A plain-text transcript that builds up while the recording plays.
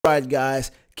Alright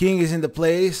guys, King is in the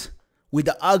place with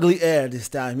the ugly hair this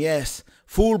time, yes.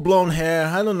 Full blown hair,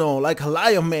 I don't know, like a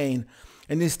lion mane.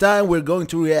 And this time we're going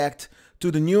to react to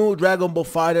the new Dragon Ball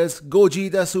FighterZ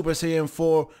Gogeta Super Saiyan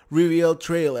 4 reveal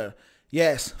trailer.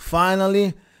 Yes,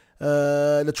 finally,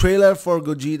 the trailer for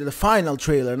Gogeta, the final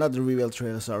trailer, not the reveal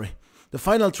trailer, sorry. The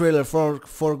final trailer for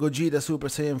Gogeta Super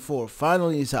Saiyan 4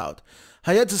 finally is out.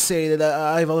 I had to say that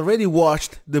I've already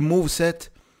watched the moveset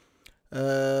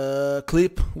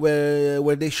clip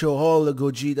where they show all the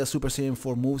Gogeta Super Saiyan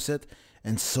 4 moveset,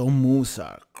 and some moves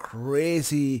are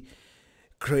crazy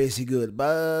good.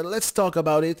 But let's talk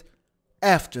about it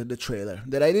after the trailer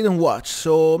that I didn't watch,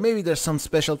 so maybe there's some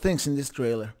special things in this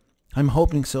trailer. I'm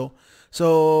hoping so.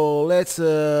 So let's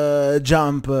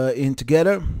jump in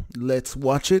together, let's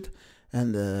watch it,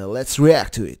 and let's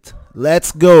react to it.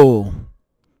 Let's go.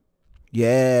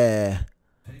 Yeah.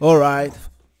 Alright.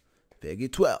 Peggy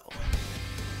 12.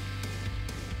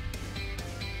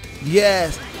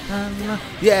 Yes.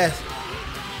 Yes.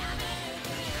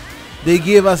 They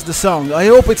give us the song. I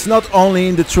hope it's not only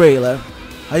in the trailer.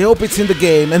 I hope it's in the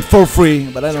game and for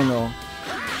free, but I don't know.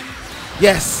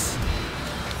 Yes.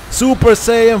 Super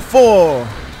Saiyan 4.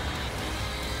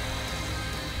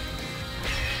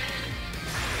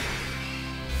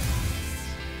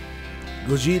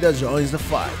 Gogeta joins the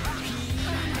fight.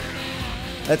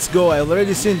 Let's go. I've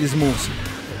already seen these moves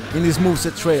in this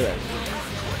moveset trailer.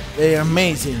 They are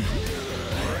amazing.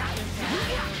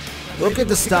 Look at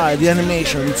the style, the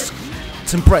animation. It's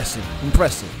impressive.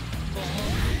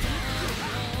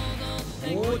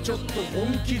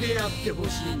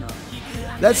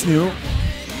 That's new.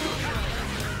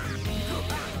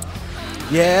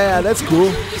 Yeah, that's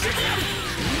cool.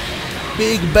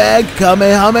 Big Bang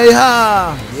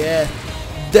Kamehameha. Yeah,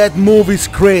 that move is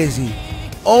crazy.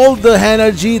 All the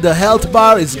energy, the health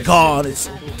bar is gone. It's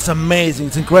amazing,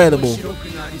 it's incredible.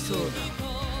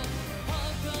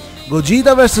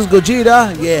 Gogeta versus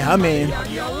Gogeta? Yeah, I'm in.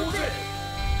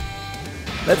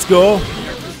 Let's go.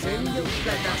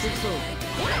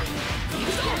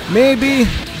 Maybe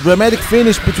dramatic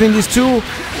finish between these two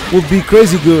would be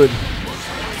crazy good.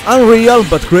 Unreal,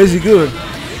 but crazy good.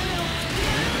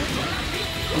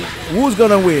 Who's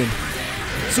gonna win?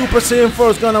 Super Saiyan 4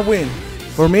 is gonna win.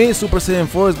 For me, Super Saiyan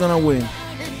 4 is gonna win.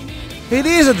 It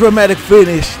is a dramatic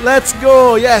finish. Let's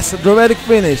go. Yes, a dramatic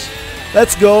finish.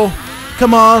 Let's go.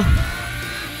 Come on.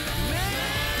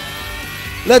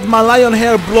 Let my lion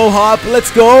hair blow up.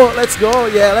 Let's go. Let's go.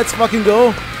 Yeah, let's fucking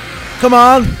go. Come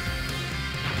on.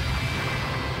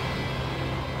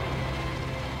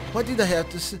 What did I have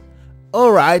to say?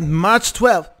 Alright, March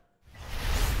 12th.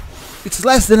 It's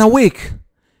less than a week.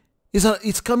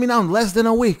 It's coming out less than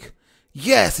a week.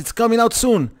 Yes, it's coming out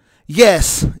soon.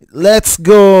 Yes, let's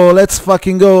go. Let's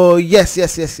fucking go. Yes.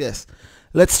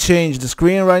 Let's change the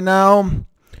screen right now.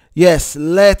 Yes,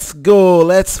 let's go.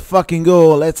 Let's fucking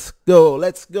go. Let's go.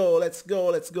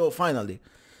 Finally.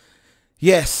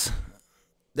 Yes,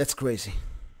 that's crazy.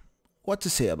 What to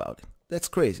say about it? That's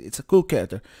crazy. It's a cool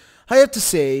character. I have to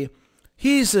say,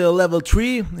 he's a level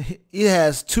 3. He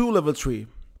has 2 level 3.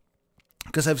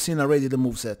 Because I've seen already the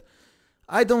moveset.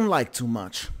 I don't like too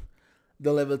much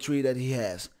the level 3 that he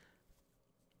has.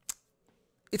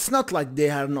 It's not like they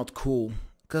are not cool,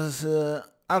 because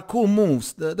are cool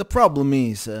moves. The problem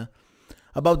is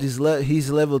about his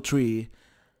level 3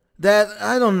 that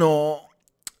I don't know.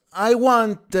 I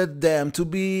wanted them to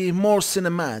be more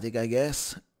cinematic, I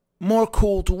guess, more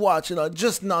cool to watch,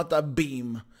 just not a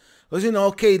beam. Because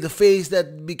okay, the face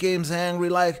that becomes angry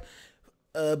like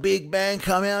Big Bang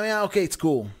Kamehameha, okay, it's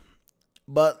cool,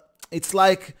 but it's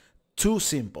like too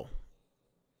simple.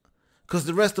 Because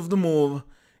the rest of the move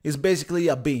is basically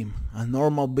a beam, a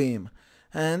normal beam,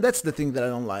 and that's the thing that I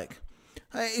don't like.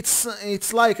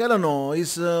 It's like, I don't know,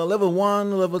 it's level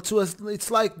 1, level 2,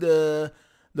 it's like the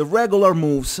regular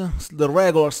moves, the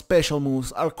regular special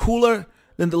moves are cooler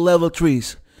than the level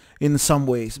 3s in some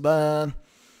ways, but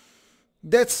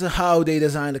that's how they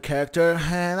design the character,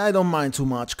 and I don't mind too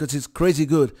much because it's crazy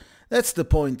good. That's the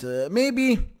point.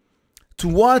 Maybe to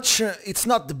watch, it's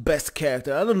not the best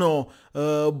character. I don't know.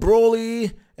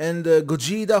 Broly and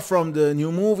Gogeta from the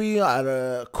new movie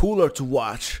are cooler to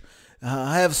watch.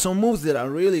 I have some moves that are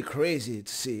really crazy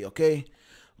to see, okay?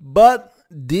 But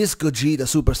this Gogeta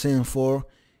Super Saiyan 4,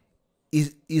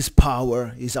 his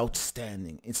power is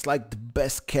outstanding. It's like the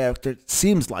best character. It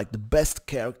seems like the best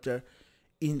character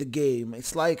in the game.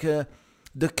 It's like the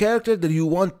character that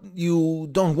you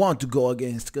don't want to go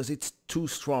against because it's too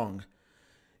strong.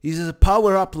 He's a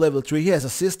power up level 3. He has a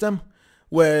system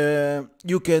where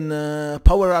you can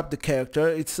power up the character.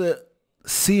 It's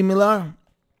similar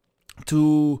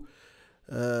to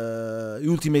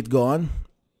ultimate gone,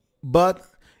 but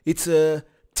it's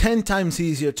 10 times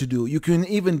easier to do. You can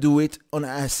even do it on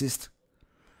assist.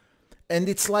 And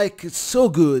it's like, it's so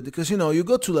good because, you know, you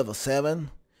go to level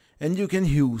 7 and you can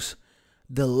use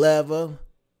the level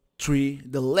 3,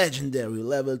 the legendary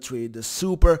level 3, the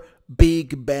super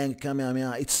big bang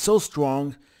Kamehameha. It's so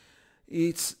strong.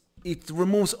 It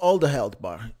removes all the health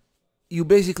bar. You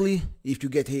basically, if you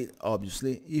get hit,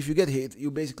 obviously, if you get hit,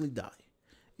 you basically die.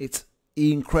 It's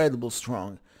incredible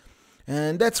strong.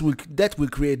 And that will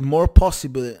create more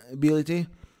possibility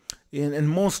and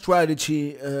more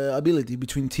strategy ability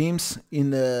between teams in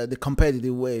the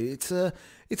competitive way.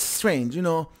 It's strange, you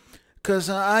know, because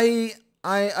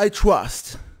I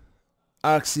trust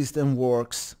Arc System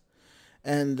works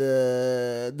and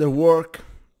the work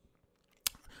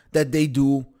that they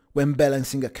do when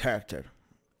balancing a character,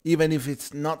 even if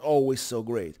it's not always so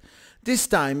great. This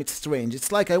time it's strange.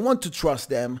 It's like I want to trust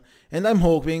them, and I'm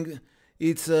hoping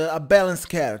it's a balanced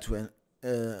character,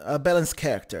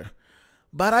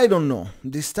 But I don't know.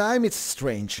 This time it's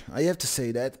strange. I have to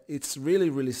say that it's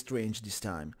really strange this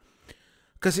time,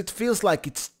 because it feels like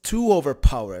it's too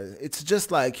overpowered. It's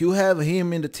just like you have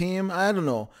him in the team. I don't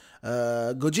know.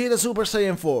 Gogeta Super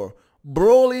Saiyan 4,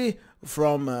 Broly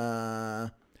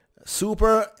from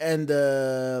Super, and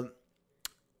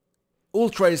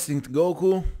Ultra Instinct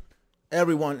Goku.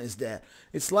 Everyone is there.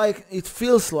 It's like, it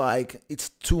feels like it's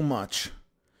too much,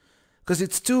 because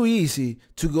it's too easy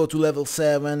to go to level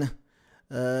 7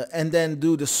 and then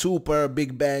do the super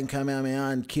big bang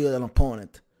Kamehameha and kill an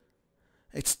opponent.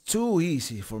 It's too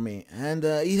easy for me. And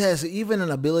it has even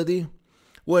an ability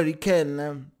where it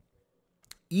can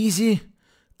easy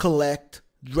collect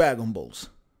Dragon Balls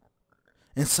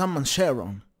and summon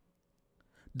Sharon,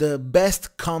 the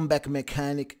best comeback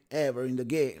mechanic ever in the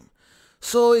game.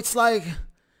 So it's like,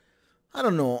 I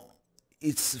don't know,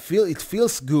 it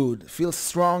feels good, feels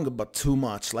strong, but too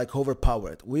much, like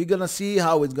overpowered. We're gonna see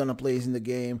how it's gonna play in the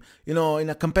game, you know, in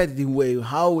a competitive way,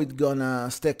 how it's gonna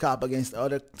stack up against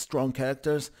other strong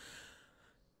characters.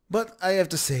 But I have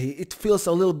to say, it feels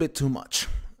a little bit too much.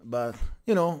 But,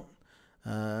 you know,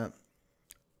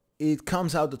 it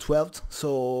comes out the 12th,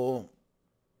 so,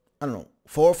 I don't know,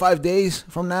 4 or 5 days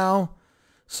from now.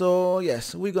 So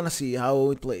yes, we're gonna see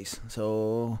how it plays.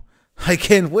 So I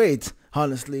can't wait,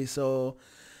 honestly. So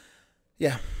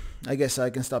yeah, I guess I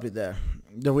can stop it there.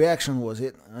 The reaction was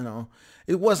it, I know.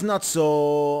 It was not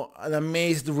so an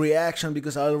amazed reaction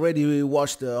because I already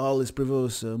watched all his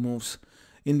previous moves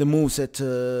in the moveset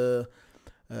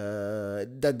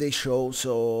that they show.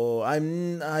 So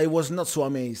I was not so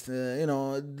amazed. You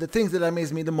know, the things that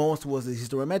amazed me the most was his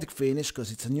dramatic finish,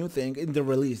 because it's a new thing in the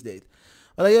release date.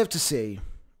 But I have to say,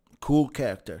 cool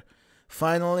character.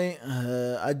 Finally,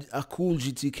 a cool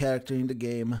GT character in the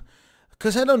game.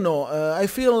 Because I don't know, I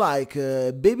feel like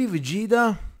Baby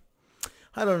Vegeta,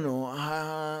 I don't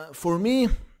know, for me,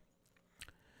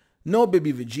 no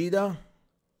Baby Vegeta,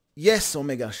 yes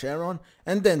Omega Sharon,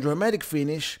 and then dramatic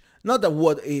finish, not a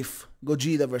what if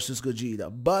Gogeta versus Gogeta,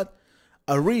 but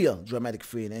a real dramatic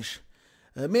finish.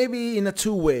 Maybe in a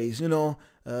 2 ways, you know,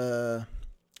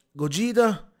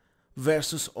 Gogeta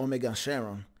versus Omega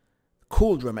Sharon.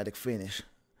 Cool dramatic finish.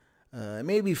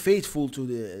 Maybe faithful to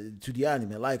the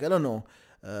anime. Like, I don't know,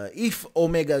 if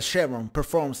Omega Sharon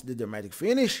performs the dramatic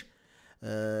finish,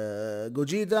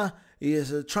 Gogeta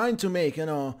is trying to make, you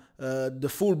know, the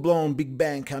full-blown Big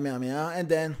Bang Kamehameha, and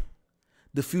then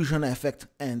the fusion effect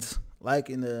ends, like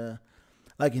in the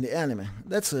anime.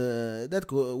 That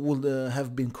would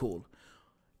have been cool.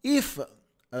 If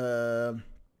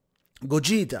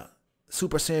Gogeta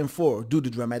Super Saiyan 4 do the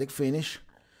dramatic finish,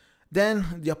 then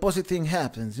the opposite thing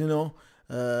happens, you know.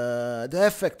 The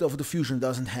effect of the fusion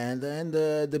doesn't end, and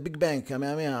the Big Bang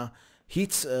Kamehameha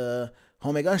hits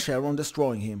Omega Sharon,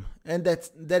 destroying him. And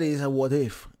that is a what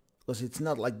if, because it's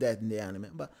not like that in the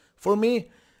anime. But for me,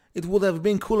 it would have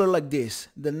been cooler like this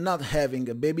than not having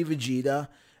a Baby Vegeta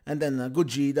and then a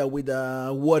Gogeta with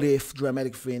a what if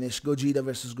dramatic finish, Gogeta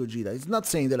versus Gogeta. It's not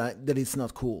saying that it's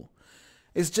not cool.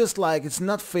 It's just like, it's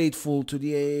not faithful to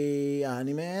the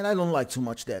anime, and I don't like too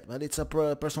much that, but it's a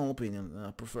personal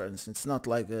opinion, preference. It's not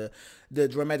like the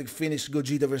dramatic finish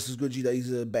Gogeta versus Gogeta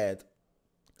is bad.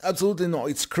 Absolutely no,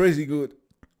 it's crazy good.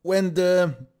 When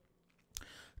the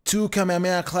 2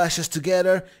 Kamehameha clashes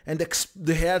together and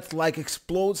the head like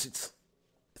explodes, it's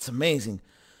amazing.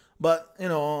 But, you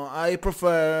know, I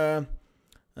prefer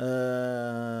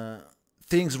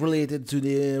things related to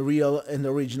the real and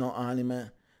original anime,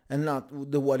 and not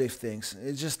the what if things.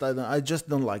 It's just I just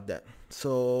don't like that.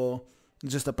 So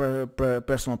just a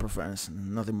personal preference,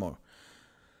 nothing more.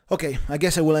 Okay, I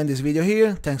guess I will end this video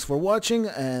here. Thanks for watching,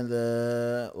 and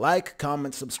like,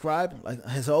 comment, subscribe, like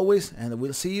as always, and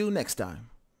we'll see you next time.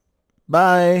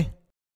 Bye!